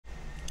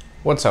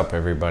What's up,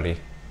 everybody?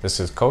 This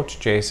is Coach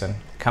Jason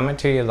coming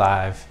to you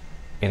live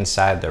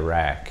inside the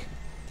rack.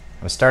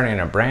 I'm starting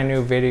a brand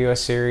new video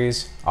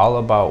series all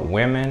about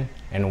women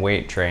and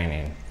weight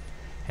training.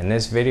 In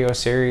this video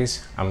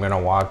series, I'm going to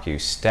walk you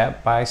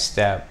step by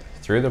step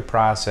through the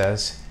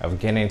process of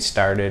getting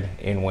started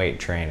in weight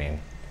training.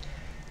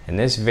 In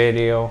this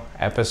video,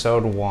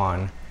 episode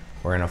 1,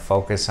 we're going to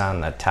focus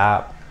on the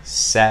top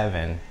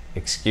 7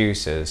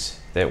 excuses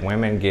that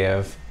women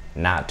give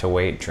not to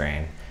weight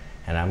train.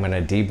 And I'm going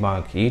to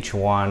debunk each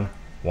one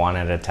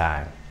at a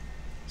time.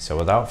 So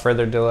without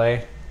further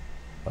delay,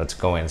 let's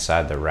go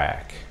inside the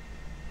rack.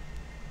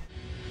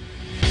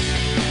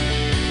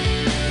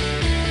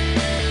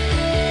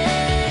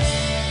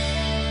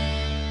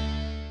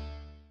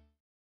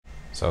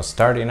 So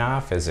starting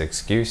off is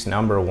excuse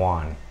number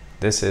 1.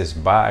 This is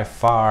by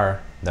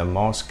far the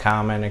most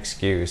common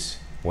excuse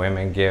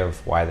women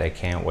give why they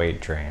can't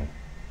weight train.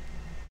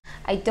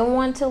 I don't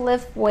want to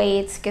lift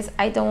weights because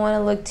I don't want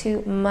to look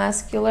too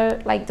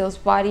muscular like those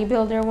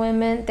bodybuilder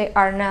women. They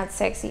are not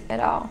sexy at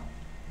all.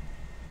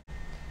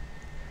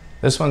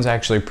 This one's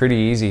actually pretty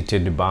easy to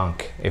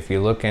debunk if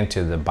you look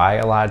into the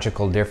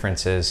biological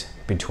differences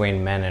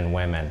between men and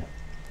women.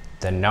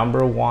 The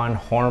number 1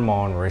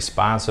 hormone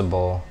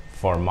responsible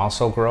for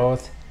muscle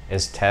growth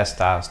is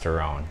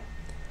testosterone.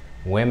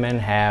 Women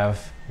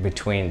have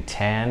between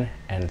 10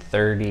 and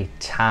 30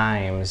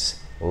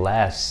 times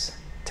less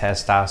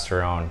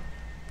testosterone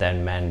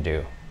than men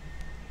do.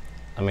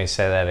 Let me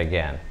say that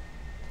again.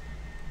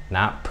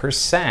 Not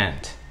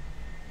percent.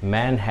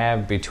 Men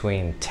have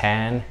between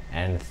 10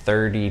 and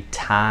 30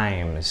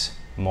 times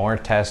more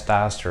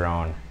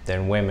testosterone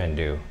than women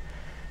do.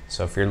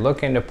 So if you're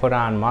looking to put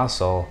on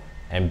muscle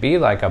and be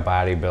like a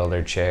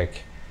bodybuilder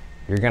chick,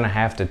 you're gonna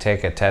have to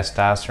take a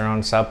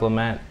testosterone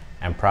supplement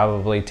and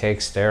probably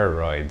take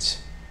steroids.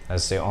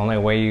 That's the only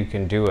way you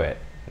can do it.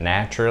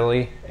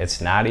 Naturally,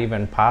 it's not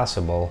even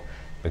possible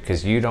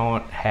because you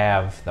don't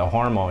have the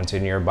hormones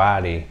in your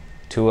body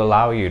to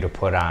allow you to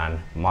put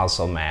on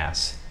muscle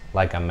mass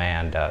like a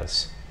man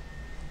does.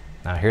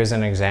 Now here's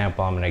an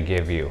example I'm going to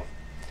give you.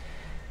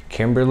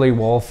 Kimberly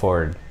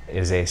Wolford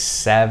is a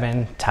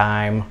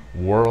 7-time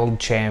world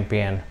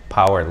champion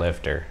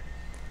powerlifter.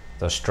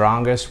 The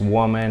strongest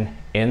woman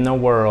in the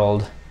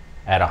world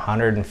at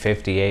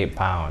 158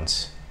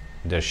 pounds.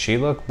 Does she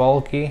look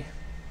bulky?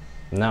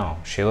 No,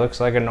 she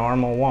looks like a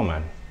normal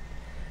woman.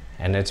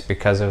 And it's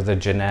because of the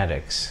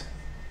genetics.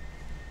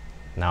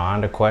 Now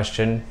on to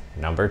question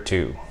number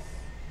 2.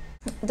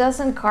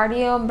 Doesn't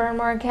cardio burn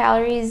more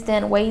calories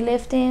than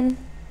weightlifting?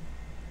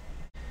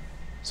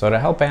 So to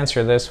help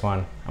answer this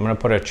one, I'm going to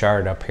put a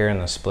chart up here in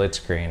the split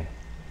screen.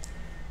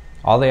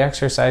 All the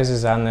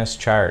exercises on this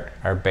chart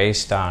are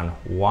based on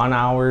 1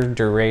 hour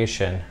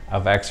duration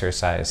of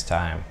exercise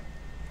time.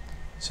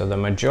 So the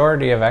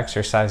majority of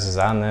exercises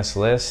on this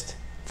list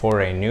for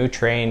a new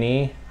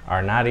trainee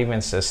are not even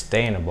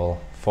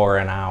sustainable for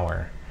an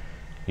hour.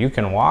 You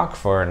can walk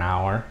for an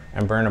hour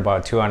and burn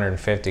about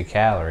 250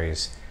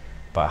 calories,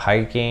 but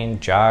hiking,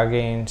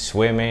 jogging,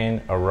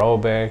 swimming,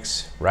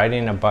 aerobics,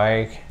 riding a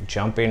bike,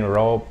 jumping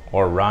rope,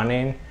 or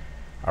running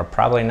are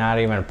probably not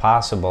even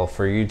possible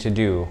for you to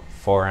do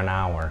for an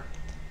hour,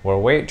 where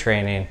weight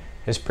training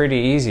is pretty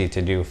easy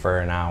to do for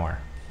an hour.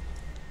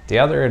 The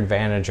other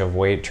advantage of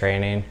weight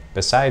training,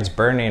 besides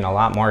burning a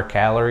lot more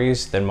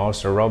calories than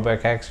most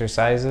aerobic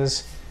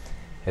exercises,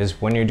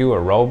 is when you do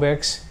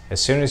aerobics, as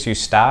soon as you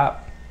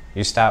stop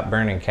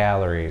burning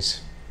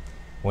calories.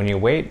 When you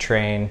weight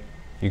train,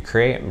 you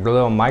create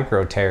little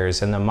micro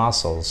tears in the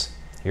muscles.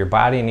 Your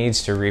body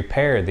needs to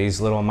repair these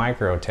little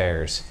micro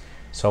tears.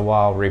 So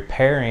while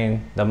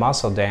repairing the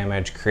muscle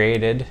damage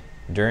created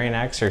during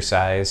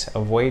exercise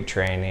of weight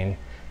training,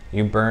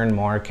 you burn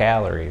more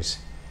calories.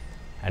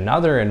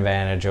 Another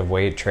advantage of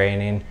weight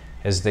training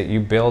is that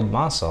you build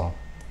muscle.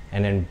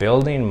 And in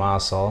building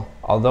muscle,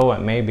 although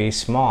it may be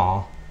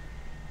small,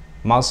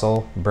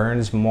 muscle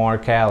burns more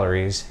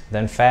calories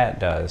than fat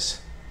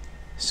does.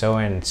 So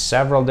in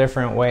several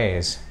different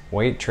ways,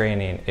 weight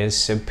training is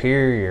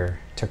superior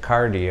to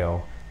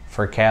cardio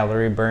for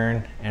calorie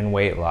burn and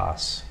weight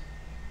loss.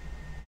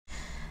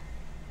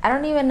 I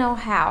don't even know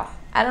how.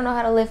 I don't know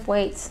how to lift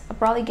weights. I'll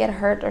probably get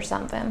hurt or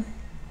something.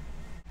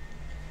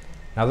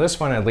 Now this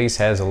one at least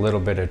has a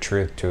little bit of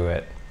truth to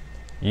it.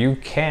 You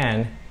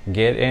can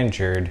get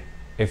injured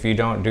if you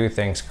don't do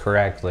things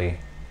correctly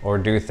or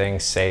do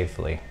things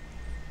safely.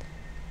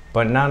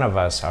 But none of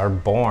us are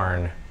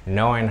born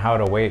knowing how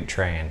to weight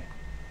train.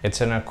 It's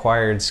an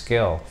acquired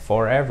skill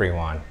for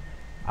everyone.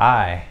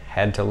 I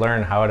had to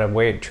learn how to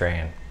weight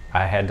train.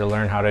 I had to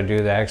learn how to do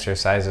the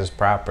exercises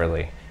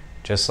properly,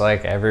 just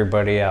like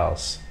everybody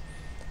else.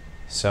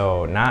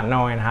 So not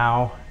knowing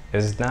how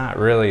is not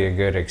really a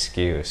good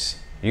excuse.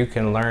 You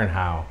can learn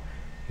how.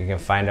 You can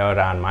find out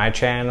on my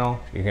channel,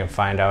 you can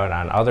find out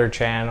on other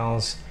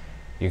channels,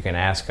 you can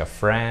ask a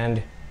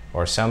friend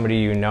or somebody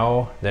you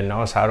know that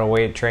knows how to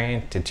weight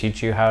train to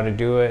teach you how to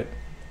do it.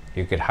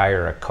 You could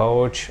hire a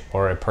coach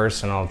or a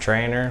personal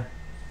trainer.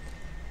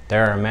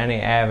 there are many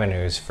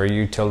avenues for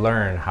you to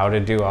learn how to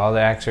do all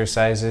the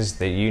exercises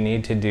that you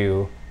need to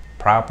do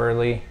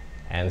properly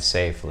and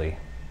safely.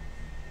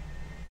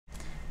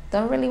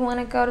 Don't really want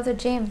to go to the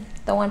gym.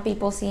 Don't want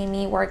people seeing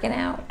me working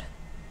out.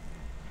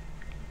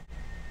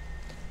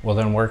 Well,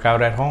 then work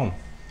out at home,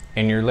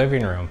 in your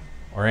living room,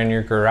 or in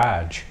your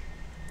garage.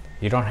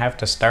 You don't have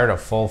to start a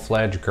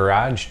full-fledged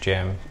garage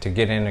gym to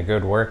get in a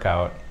good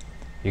workout.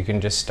 You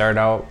can just start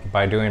out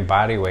by doing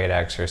body weight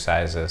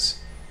exercises.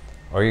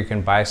 Or you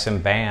can buy some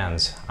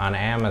bands on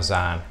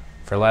Amazon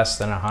for less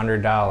than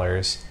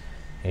 $100,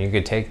 and you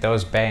could take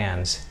those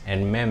bands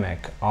and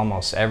mimic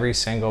almost every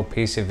single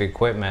piece of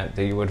equipment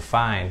that you would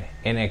find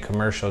in a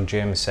commercial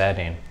gym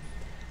setting.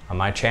 On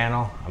my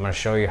channel, I'm going to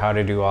show you how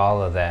to do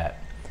all of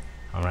that.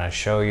 I'm going to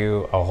show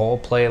you a whole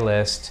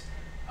playlist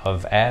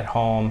of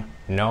at-home,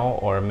 no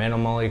or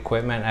minimal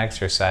equipment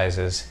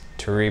exercises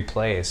to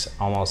replace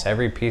almost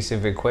every piece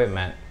of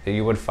equipment that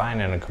you would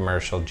find in a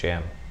commercial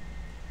gym.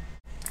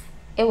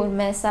 It would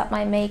mess up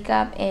my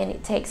makeup, and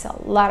it takes a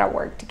lot of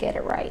work to get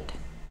it right.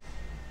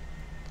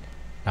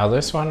 Now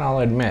this one, I'll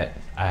admit,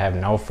 I have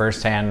no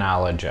first-hand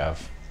knowledge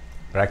of,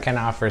 but I can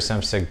offer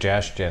some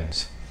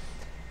suggestions.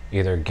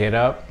 Either get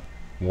up,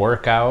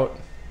 work out,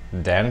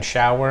 then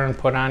shower and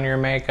put on your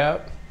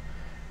makeup,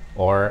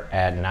 or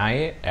at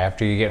night,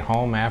 after you get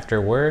home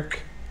after work,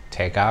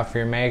 take off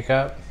your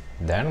makeup,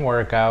 then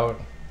work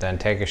out, then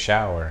take a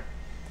shower.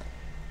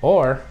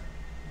 Or,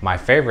 my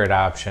favorite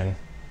option,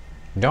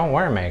 don't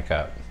wear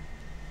makeup.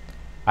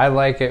 I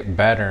like it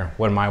better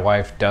when my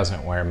wife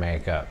doesn't wear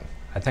makeup.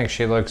 I think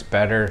she looks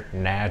better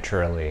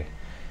naturally.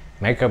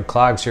 Makeup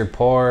clogs your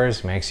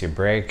pores, makes you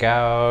break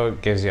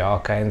out, gives you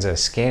all kinds of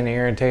skin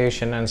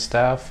irritation and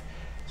stuff.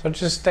 So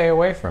just stay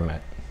away from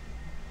it.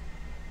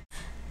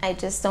 I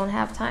just don't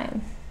have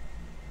time.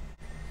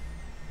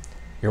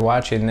 You're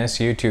watching this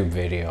YouTube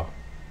video.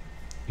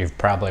 You've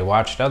probably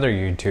watched other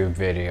YouTube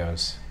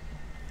videos.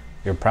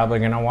 You're probably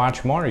going to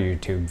watch more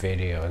YouTube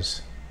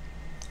videos.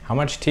 How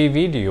much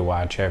TV do you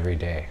watch every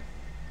day?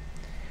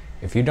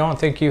 If you don't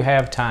think you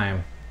have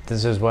time,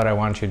 this is what I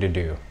want you to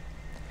do.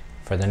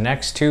 For the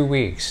next 2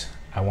 weeks,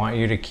 I want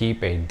you to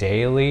keep a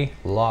daily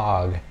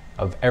log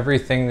of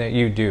everything that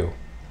you do.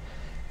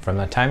 From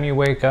the time you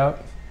wake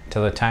up to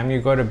the time you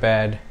go to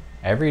bed,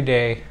 every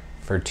day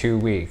for 2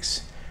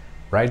 weeks.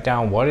 Write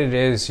down what it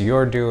is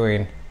you're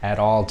doing at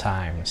all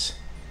times.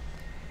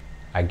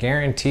 I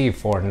guarantee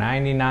for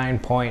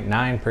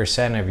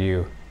 99.9% of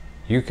you,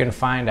 you can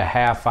find a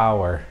half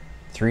hour,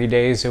 3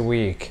 days a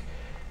week,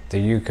 that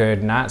you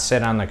could not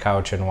sit on the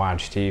couch and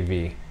watch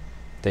TV,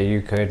 that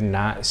you could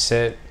not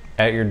sit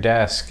at your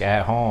desk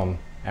at home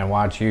and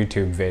watch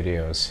YouTube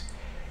videos.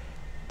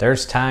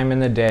 There's time in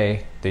the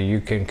day that you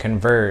can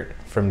convert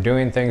from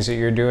doing things that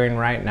you're doing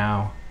right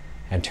now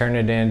and turn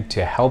it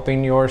into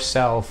helping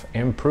yourself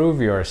improve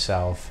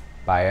yourself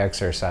by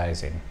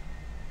exercising.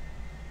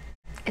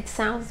 It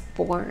sounds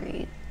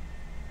boring.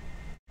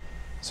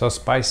 So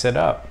spice it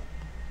up.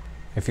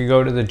 If you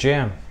go to the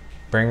gym,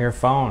 bring your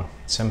phone,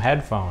 some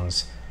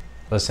headphones,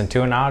 listen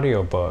to an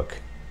audiobook,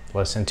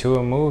 listen to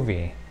a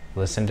movie,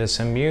 listen to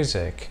some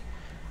music.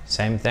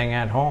 Same thing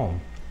at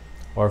home.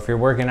 Or if you're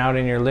working out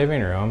in your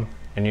living room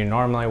and you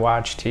normally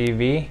watch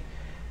TV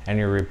and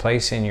you're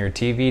replacing your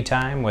TV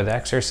time with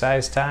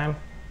exercise time,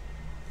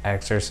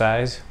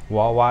 exercise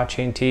while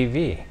watching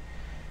TV.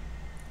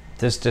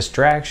 This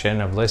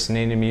distraction of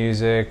listening to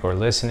music or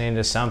listening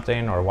to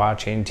something or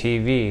watching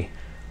TV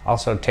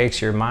also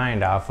takes your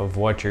mind off of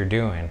what you're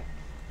doing.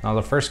 Now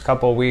the first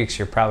couple weeks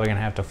you're probably going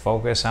to have to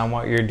focus on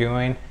what you're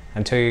doing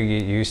until you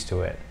get used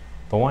to it.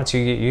 But once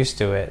you get used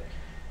to it,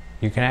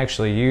 you can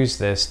actually use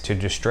this to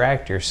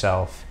distract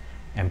yourself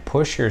and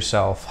push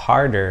yourself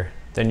harder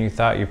than you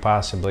thought you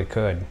possibly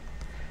could.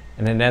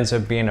 And it ends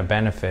up being a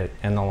benefit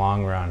in the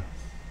long run.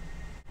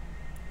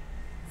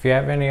 If you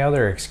have any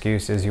other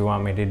excuses you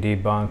want me to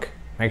debunk,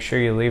 make sure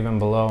you leave them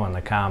below in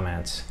the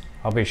comments.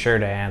 I'll be sure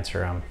to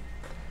answer them.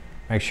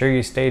 Make sure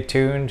you stay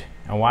tuned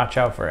and watch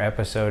out for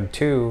episode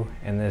 2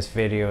 in this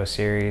video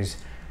series,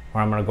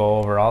 where I'm going to go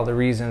over all the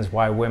reasons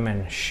why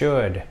women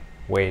should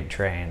weight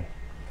train.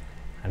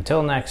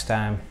 Until next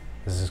time,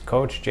 this is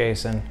Coach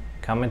Jason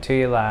coming to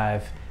you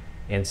live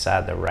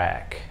inside the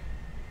rack.